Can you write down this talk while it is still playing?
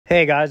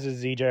Hey guys, this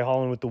is EJ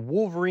Holland with the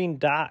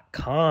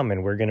Wolverine.com,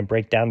 and we're going to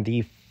break down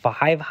the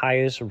 5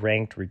 highest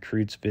ranked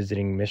recruits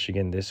visiting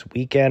Michigan this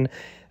weekend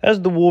as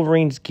the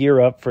Wolverines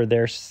gear up for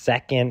their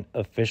second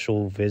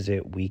official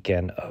visit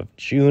weekend of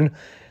June.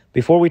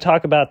 Before we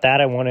talk about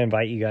that, I want to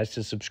invite you guys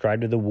to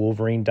subscribe to the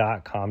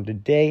Wolverine.com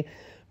today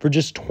for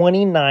just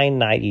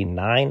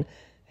 $29.99.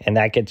 And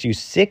that gets you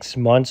 6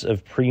 months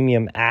of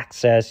premium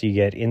access. You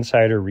get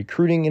insider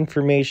recruiting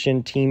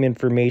information, team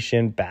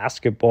information,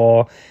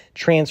 basketball,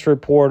 transfer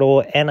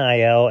portal,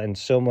 NIL, and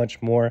so much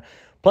more.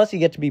 Plus, you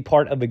get to be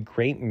part of a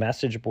great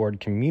message board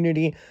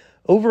community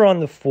over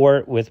on the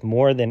fort with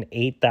more than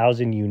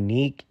 8,000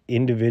 unique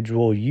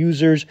individual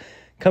users.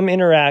 Come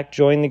interact,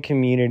 join the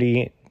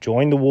community,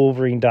 join the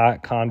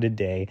Wolverine.com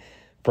today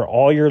for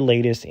all your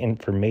latest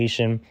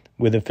information.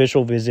 With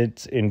official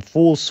visits in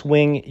full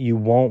swing, you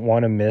won't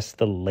want to miss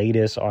the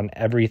latest on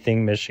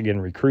everything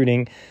Michigan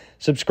recruiting.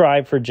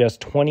 Subscribe for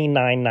just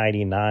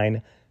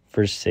 $29.99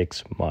 for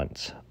 6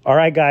 months. All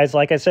right, guys,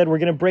 like I said, we're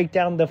going to break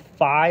down the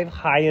 5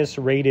 highest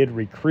rated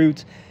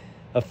recruits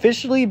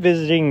officially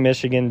visiting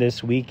Michigan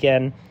this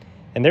weekend.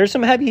 And there's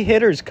some heavy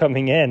hitters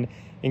coming in,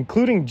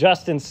 including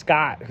Justin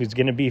Scott, who's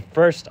going to be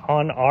first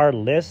on our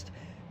list,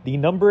 the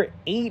number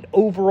 8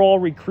 overall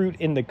recruit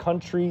in the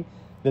country,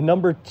 the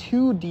number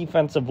 2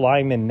 defensive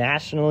lineman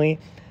nationally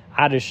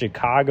out of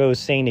Chicago,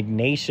 St.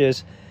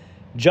 Ignatius.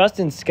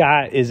 Justin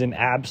Scott is an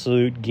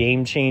absolute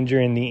game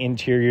changer in the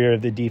interior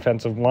of the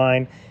defensive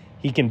line.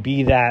 He can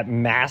be that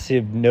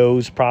massive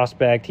nose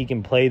prospect. He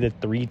can play the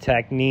 3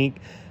 technique.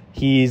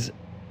 He's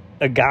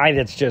a guy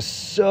that's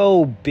just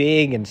so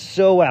big and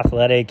so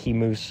athletic. He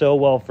moves so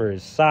well for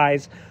his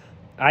size.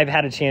 I've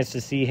had a chance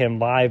to see him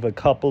live a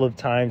couple of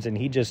times, and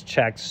he just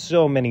checks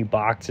so many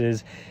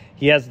boxes.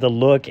 He has the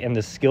look and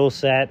the skill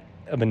set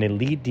of an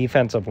elite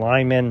defensive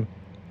lineman.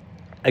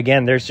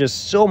 Again, there's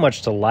just so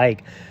much to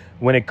like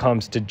when it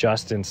comes to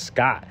Justin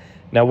Scott.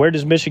 Now, where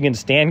does Michigan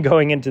stand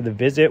going into the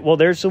visit? Well,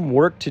 there's some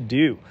work to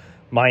do.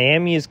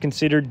 Miami is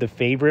considered the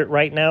favorite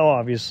right now.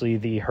 Obviously,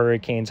 the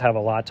Hurricanes have a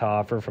lot to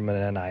offer from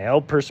an NIL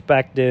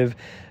perspective,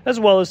 as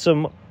well as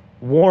some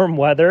warm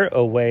weather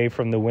away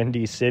from the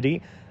Windy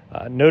City.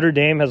 Notre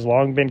Dame has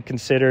long been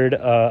considered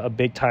a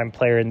big-time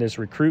player in this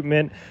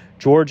recruitment.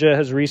 Georgia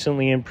has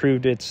recently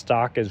improved its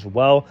stock as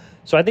well.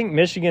 So I think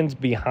Michigan's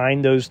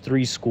behind those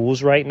 3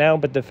 schools right now.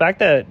 But the fact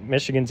that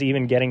Michigan's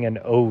even getting an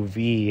OV,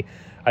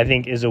 I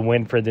think, is a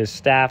win for this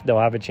staff. They'll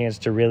have a chance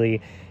to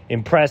really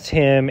impress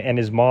him and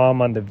his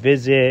mom on the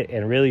visit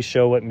and really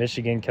show what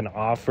Michigan can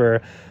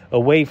offer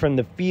away from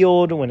the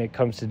field when it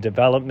comes to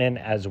development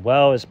as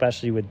well,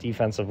 especially with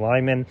defensive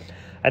linemen.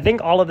 I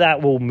think all of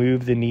that will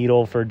move the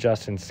needle for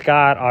Justin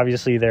Scott.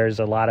 Obviously, there's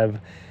a lot of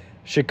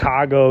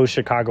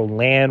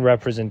Chicagoland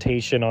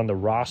representation on the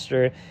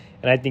roster,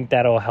 and I think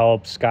that'll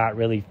help Scott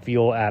really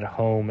feel at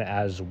home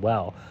as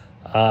well.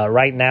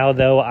 Right now,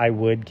 though, I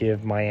would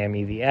give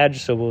Miami the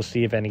edge, so we'll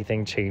see if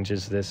anything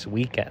changes this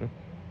weekend.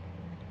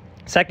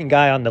 Second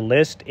guy on the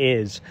list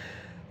is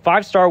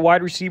 5-star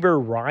wide receiver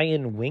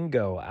Ryan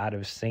Wingo out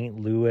of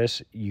St.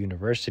 Louis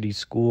University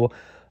School.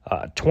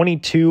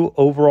 22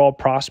 overall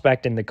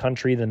prospect in the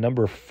country, the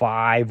number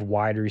 5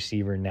 wide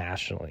receiver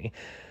nationally.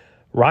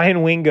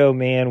 Ryan Wingo,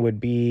 man, would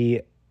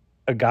be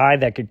a guy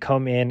that could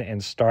come in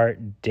and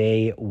start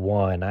day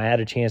one. I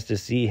had a chance to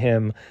see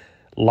him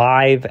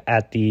live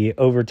at the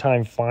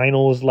overtime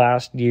finals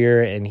last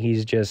year, and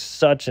he's just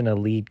such an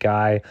elite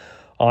guy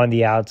on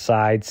the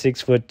outside.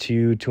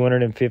 6'2",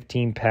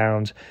 215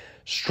 pounds,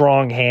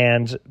 strong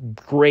hands,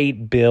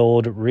 great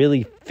build,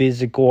 really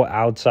physical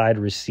outside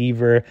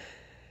receiver.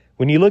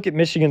 When you look at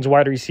Michigan's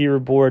wide receiver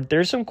board,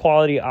 there's some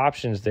quality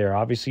options there.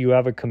 Obviously, you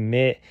have a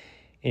commit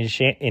in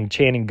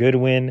Channing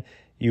Goodwin.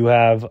 You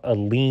have a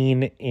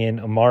lean in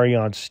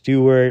Amarion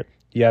Stewart.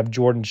 You have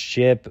Jordan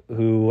Shipp,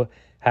 who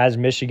has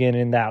Michigan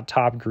in that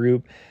top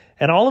group.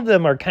 And all of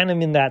them are kind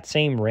of in that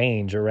same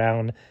range,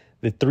 around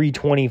the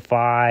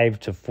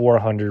 325 to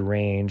 400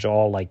 range,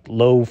 all like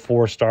low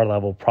 4-star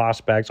level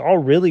prospects, all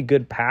really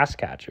good pass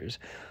catchers.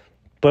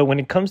 But when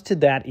it comes to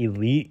that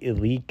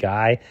elite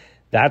guy,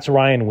 that's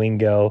Ryan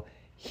Wingo.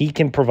 He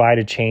can provide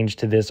a change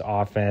to this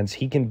offense.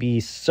 He can be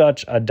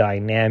such a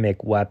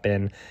dynamic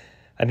weapon.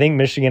 I think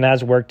Michigan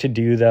has work to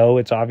do, though.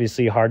 It's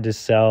obviously hard to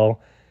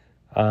sell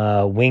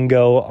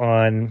Wingo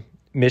on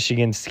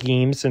Michigan's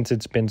scheme since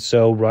it's been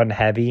so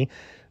run-heavy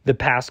the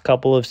past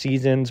couple of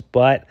seasons.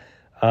 But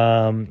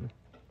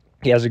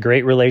he has a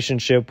great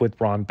relationship with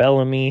Ron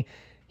Bellamy.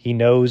 He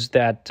knows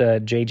that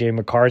J.J.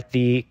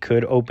 McCarthy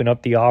could open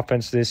up the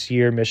offense this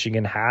year.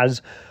 Michigan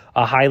has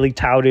a highly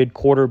touted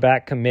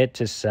quarterback commit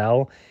to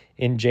sell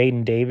in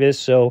Jaden Davis.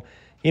 So,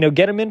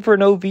 get him in for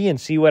an OV and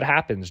see what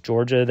happens.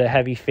 Georgia, the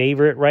heavy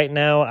favorite right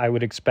now. I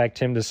would expect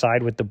him to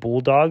side with the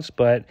Bulldogs,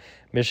 but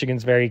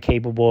Michigan's very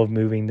capable of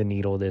moving the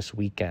needle this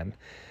weekend.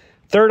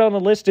 Third on the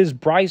list is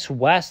Bryce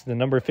West, the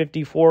number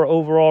 54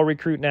 overall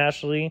recruit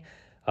nationally.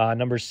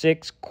 Number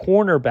 6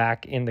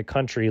 cornerback in the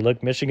country.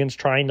 Look, Michigan's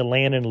trying to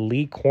land an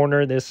elite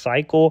corner this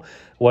cycle,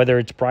 whether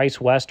it's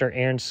Bryce West or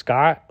Aaron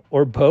Scott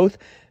or both.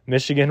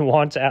 Michigan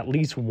wants at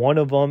least one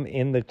of them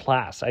in the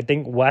class. I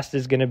think West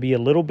is going to be a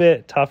little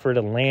bit tougher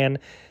to land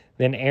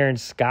than Aaron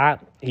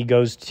Scott. He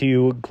goes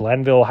to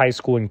Glenville High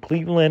School in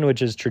Cleveland, which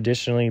has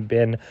traditionally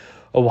been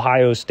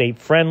Ohio State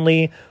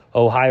friendly.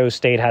 Ohio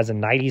State has a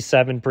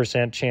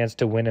 97% chance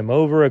to win him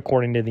over,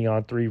 according to the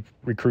On3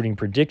 recruiting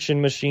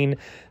prediction machine.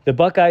 The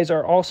Buckeyes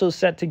are also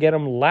set to get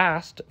him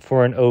last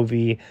for an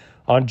OV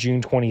on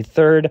June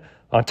 23rd.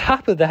 On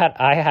top of that,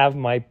 I have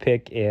my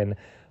pick in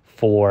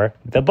for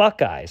the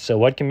Buckeyes. So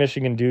what can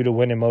Michigan do to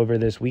win him over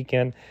this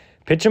weekend?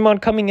 Pitch him on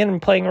coming in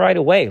and playing right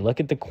away. Look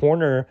at the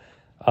corner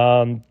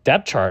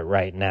depth chart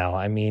right now.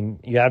 I mean,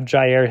 you have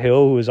Jair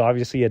Hill, who is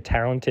obviously a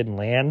talented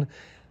land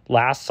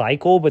last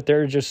cycle, but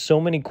there are just so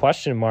many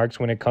question marks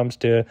when it comes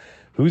to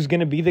who's going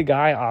to be the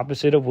guy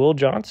opposite of Will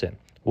Johnson.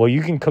 Well,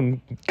 you can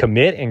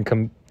commit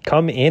and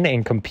come in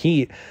and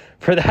compete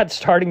for that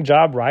starting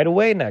job right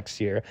away next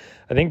year.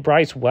 I think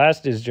Bryce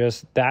West is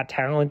just that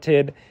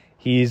talented.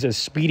 He's a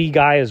speedy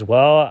guy as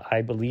well.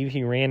 I believe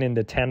he ran in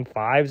the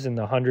 10.5s in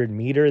the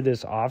 100-meter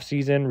this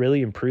offseason,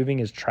 really improving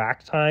his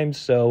track times.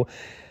 So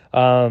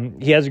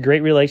he has a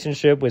great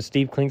relationship with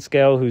Steve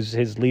Klinkscale, who's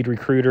his lead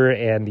recruiter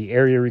and the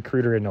area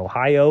recruiter in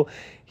Ohio.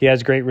 He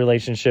has great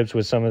relationships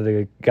with some of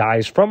the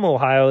guys from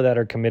Ohio that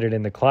are committed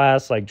in the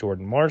class, like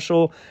Jordan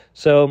Marshall.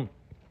 So,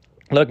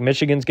 look,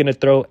 Michigan's going to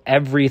throw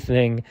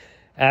everything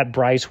at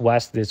Bryce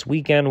West this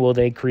weekend. Will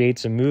they create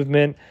some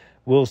movement?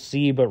 We'll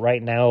see, but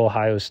right now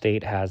Ohio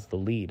State has the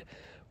lead.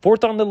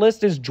 Fourth on the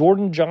list is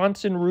Jordan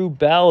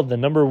Johnson-Rubel, the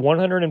number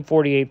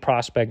 148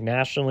 prospect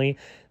nationally,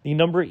 the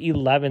number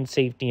 11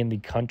 safety in the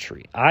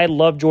country. I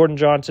love Jordan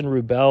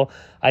Johnson-Rubel.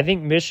 I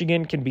think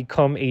Michigan can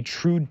become a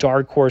true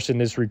dark horse in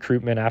this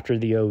recruitment after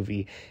the OV.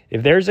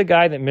 If there's a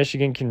guy that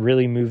Michigan can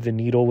really move the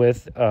needle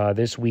with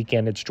this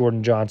weekend, it's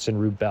Jordan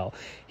Johnson-Rubel.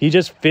 He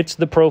just fits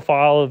the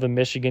profile of a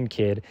Michigan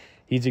kid.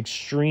 He's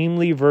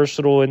extremely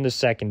versatile in the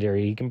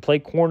secondary. He can play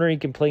corner, he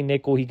can play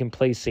nickel, he can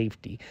play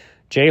safety.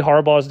 Jay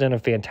Harbaugh has done a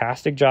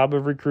fantastic job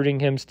of recruiting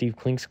him. Steve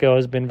Klinkscale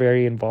has been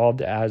very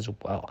involved as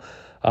well.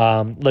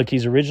 Look,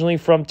 he's originally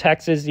from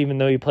Texas, even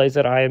though he plays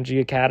at IMG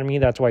Academy.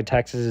 That's why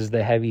Texas is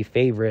the heavy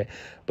favorite.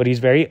 But he's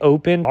very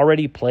open,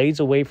 already plays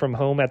away from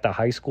home at the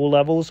high school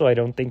level, so I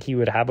don't think he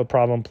would have a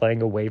problem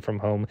playing away from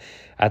home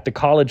at the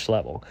college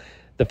level.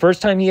 The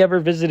first time he ever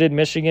visited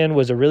Michigan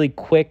was a really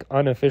quick,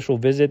 unofficial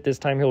visit. This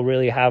time he'll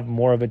really have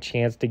more of a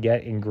chance to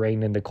get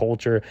ingrained in the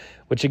culture,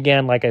 which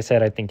again, like I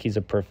said, I think he's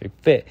a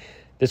perfect fit.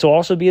 This will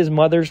also be his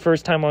mother's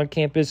first time on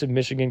campus. If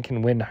Michigan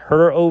can win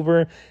her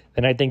over,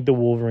 then I think the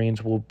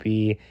Wolverines will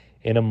be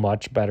in a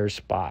much better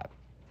spot.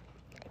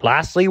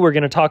 Lastly, we're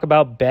going to talk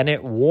about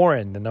Bennett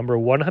Warren, the number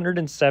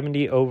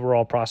 170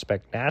 overall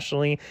prospect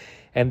nationally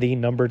and the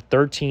number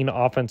 13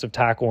 offensive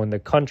tackle in the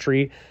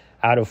country.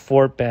 Out of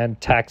Fort Bend,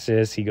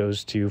 Texas. He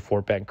goes to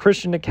Fort Bend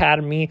Christian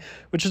Academy,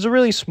 which is a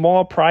really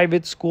small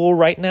private school.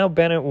 Right now,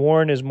 Bennett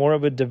Warren is more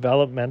of a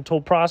developmental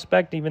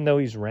prospect, even though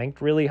he's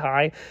ranked really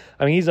high.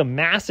 I mean, he's a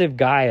massive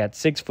guy at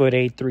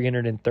 6'8",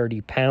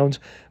 330 pounds,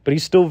 but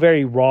he's still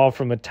very raw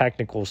from a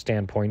technical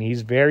standpoint.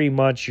 He's very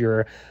much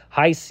your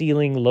high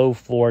ceiling, low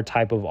floor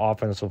type of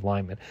offensive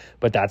lineman.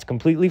 But that's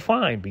completely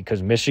fine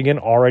because Michigan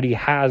already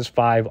has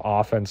 5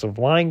 offensive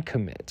line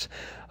commits.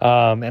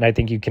 And I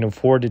think you can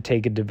afford to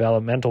take a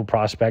developmental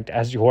prospect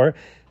as your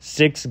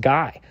 6th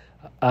guy.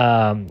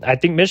 I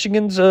think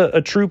Michigan's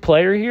a true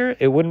player here.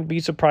 It wouldn't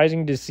be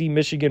surprising to see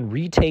Michigan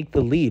retake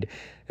the lead.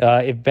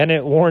 If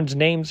Bennett Warren's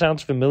name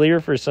sounds familiar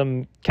for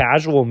some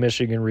casual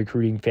Michigan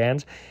recruiting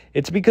fans,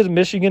 it's because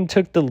Michigan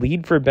took the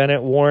lead for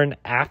Bennett Warren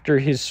after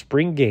his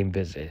spring game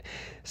visit.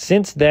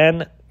 Since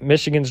then,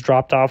 Michigan's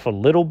dropped off a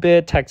little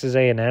bit. Texas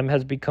A&M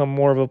has become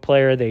more of a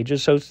player. They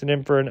just hosted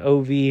him for an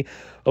OV.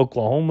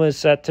 Oklahoma is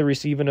set to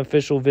receive an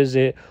official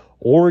visit.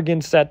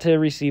 Oregon set to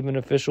receive an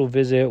official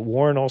visit.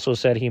 Warren also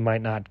said he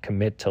might not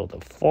commit till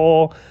the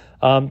fall.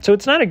 So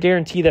it's not a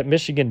guarantee that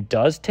Michigan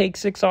does take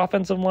 6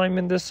 offensive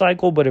linemen this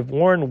cycle, but if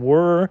Warren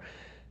were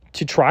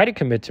to try to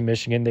commit to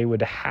Michigan, they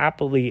would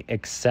happily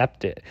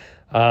accept it.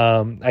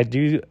 I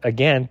do,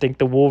 again, think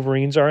the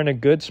Wolverines are in a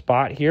good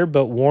spot here,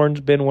 but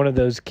Warren's been one of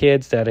those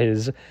kids that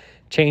has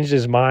changed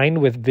his mind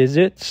with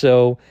visits,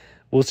 so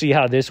we'll see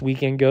how this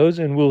weekend goes,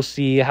 and we'll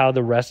see how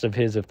the rest of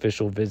his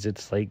official visit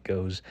slate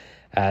goes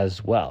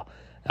as well.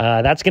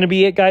 That's going to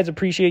be it, guys.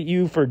 Appreciate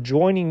you for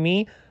joining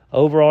me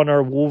over on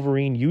our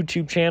Wolverine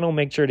YouTube channel.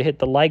 Make sure to hit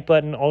the like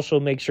button. Also,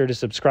 make sure to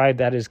subscribe.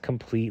 That is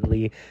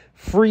completely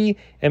free.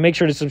 And make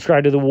sure to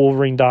subscribe to the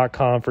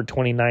Wolverine.com for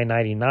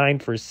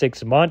 $29.99 for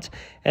 6 months.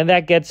 And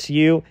that gets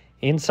you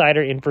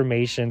insider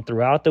information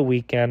throughout the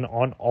weekend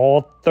on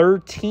all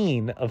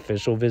 13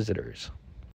 official visitors.